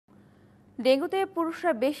ডেঙ্গুতে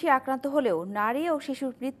পুরুষরা বেশি আক্রান্ত হলেও নারী ও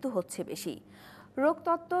শিশুর মৃত্যু হচ্ছে বেশি।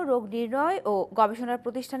 রোগতত্ত্ব, রোগ নির্ণয় ও গবেষণার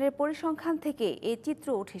প্রতিষ্ঠানের পরিসংখ্যান থেকে এই চিত্র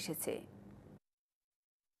উঠে এসেছে।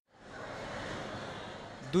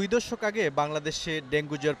 2 দশক আগে বাংলাদেশে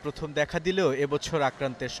ডেঙ্গু জ্বর প্রথম দেখা দিলেও এবছর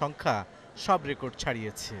আক্রান্তের সংখ্যা সব রেকর্ড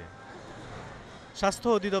ছাড়িয়েছে। স্বাস্থ্য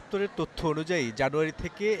অধিদপ্তরের তথ্য অনুযায়ী জানুয়ারি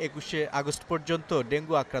থেকে 21শে আগস্ট পর্যন্ত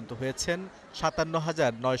ডেঙ্গু আক্রান্ত হয়েছেন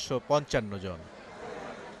 57,955 জন।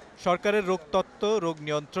 সরকারের রোগতত্ত্ব, রোগ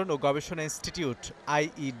নিয়ন্ত্রণ ও গবেষণা ইনস্টিটিউট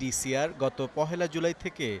আইইডিসিআর গত 1 জুলাই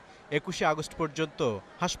থেকে 21শে আগস্ট পর্যন্ত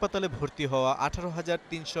হাসপাতালে ভর্তি হওয়া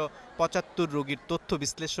 18,375 রোগীর তথ্য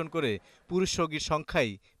বিশ্লেষণ করে পুরুষ রোগীর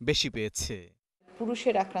সংখ্যাই বেশি পেয়েছে।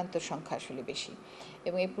 পুরুষের আক্রান্ত সংখ্যা আসলে বেশি,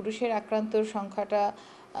 এবং এই পুরুষের আক্রান্তর সংখ্যাটা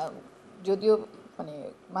যদিও মানে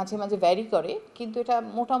মাঝে মাঝে ভ্যারি করে, কিন্তু এটা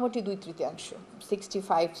মোটামুটি 2/3,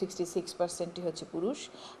 65-66% হচ্ছে পুরুষ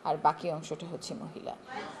আর বাকি অংশটা হচ্ছে মহিলা।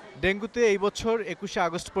 ডেঙ্গুতে এই বছর 21শে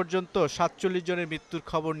আগস্ট পর্যন্ত 47 জনের মৃত্যুর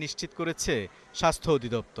খবর নিশ্চিত করেছে স্বাস্থ্য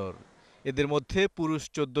অধিদপ্তর। এদের মধ্যে পুরুষ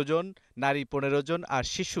 14 জন, নারী 15 জন আর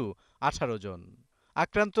শিশু 18 জন।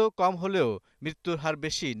 আক্রান্ত কম হলেও মৃত্যুর হার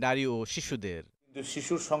বেশি নারী ও শিশুদের। কিন্তু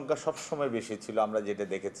শিশুর সংখ্যা সবসময় বেশি ছিল, আমরা যেটা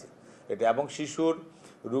দেখেছি এটা, এবং শিশুর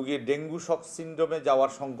রোগীর ডেঙ্গু শক সিন্ড্রোমে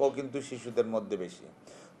যাওয়ার সংখ্যাও কিন্তু শিশুদের মধ্যে বেশি।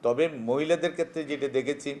 তবে মহিলাদের ক্ষেত্রে যেটা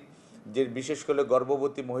দেখেছি, যে বিশেষ করে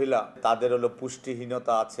গর্ভবতী মহিলা, তাদের হলো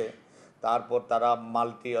পুষ্টিহীনতা আছে, তারপর তারা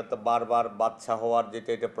অর্থাৎ বারবার বাচ্চা হওয়ার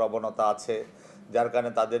এটা প্রবণতা আছে, যার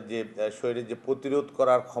কারণে তাদের যে শরীরে যে প্রতিরোধ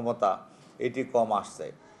করার ক্ষমতা এটি কম আসছে।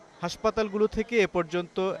 হাসপাতালগুলো থেকে এ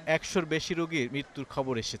পর্যন্ত 100-র বেশি রোগীর মৃত্যুর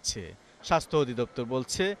খবর এসেছে। স্বাস্থ্য অধিদপ্তর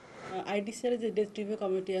বলছে, আইডিসিআর যে ডেথ রিভিউ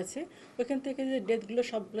কমিটি আছে, ওখান থেকে যে ডেথগুলো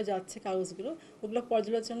সবগুলো যাচ্ছে কাগজগুলো, ওগুলো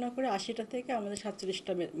পর্যালোচনা করে 80টা থেকে আমাদের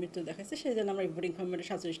 47টা মৃত্যু দেখাচ্ছে, সেই জন্য আমরা রিপোর্টিং ফর্মেটে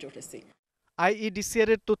 47টা উঠেছি। আইইডিসিআর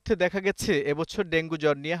এর তথ্যে দেখা গেছে এবছর ডেঙ্গু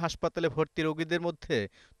জ্বর নিয়ে হাসপাতালে ভর্তি রোগীদের মধ্যে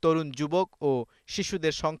তরুণ যুবক ও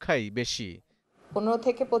শিশুদের সংখ্যাই বেশি। 15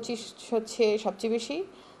 থেকে 25 হচ্ছে সবচেয়ে বেশি,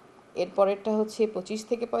 এরপরেরটা হচ্ছে 25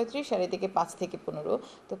 থেকে 35, আর এদিকে 5 থেকে 15।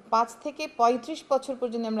 তো 5 থেকে 35 বছর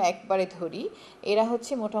পর্যন্ত আমরা একবারে ধরি, এরা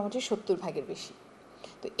হচ্ছে মোটামুটি 70 ভাগের বেশি।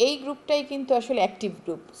 তো এই গ্রুপটাই কিন্তু আসলে অ্যাক্টিভ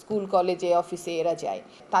গ্রুপ, স্কুল কলেজে অফিসে এরা যায়,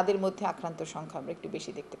 তাদের মধ্যে আক্রান্ত সংখ্যা আমরা একটু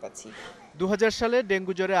বেশি দেখতে পাচ্ছি। 2000 সালে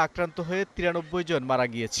ডেঙ্গু জ্বরে আক্রান্ত হয়ে 93 জন মারা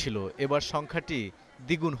গিয়েছিল। এবার সংখ্যাটি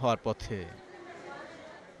দ্বিগুণ হওয়ার পথে।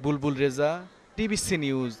 বুলবুল রেজা, টিবিসি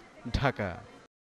নিউজ, ঢাকা।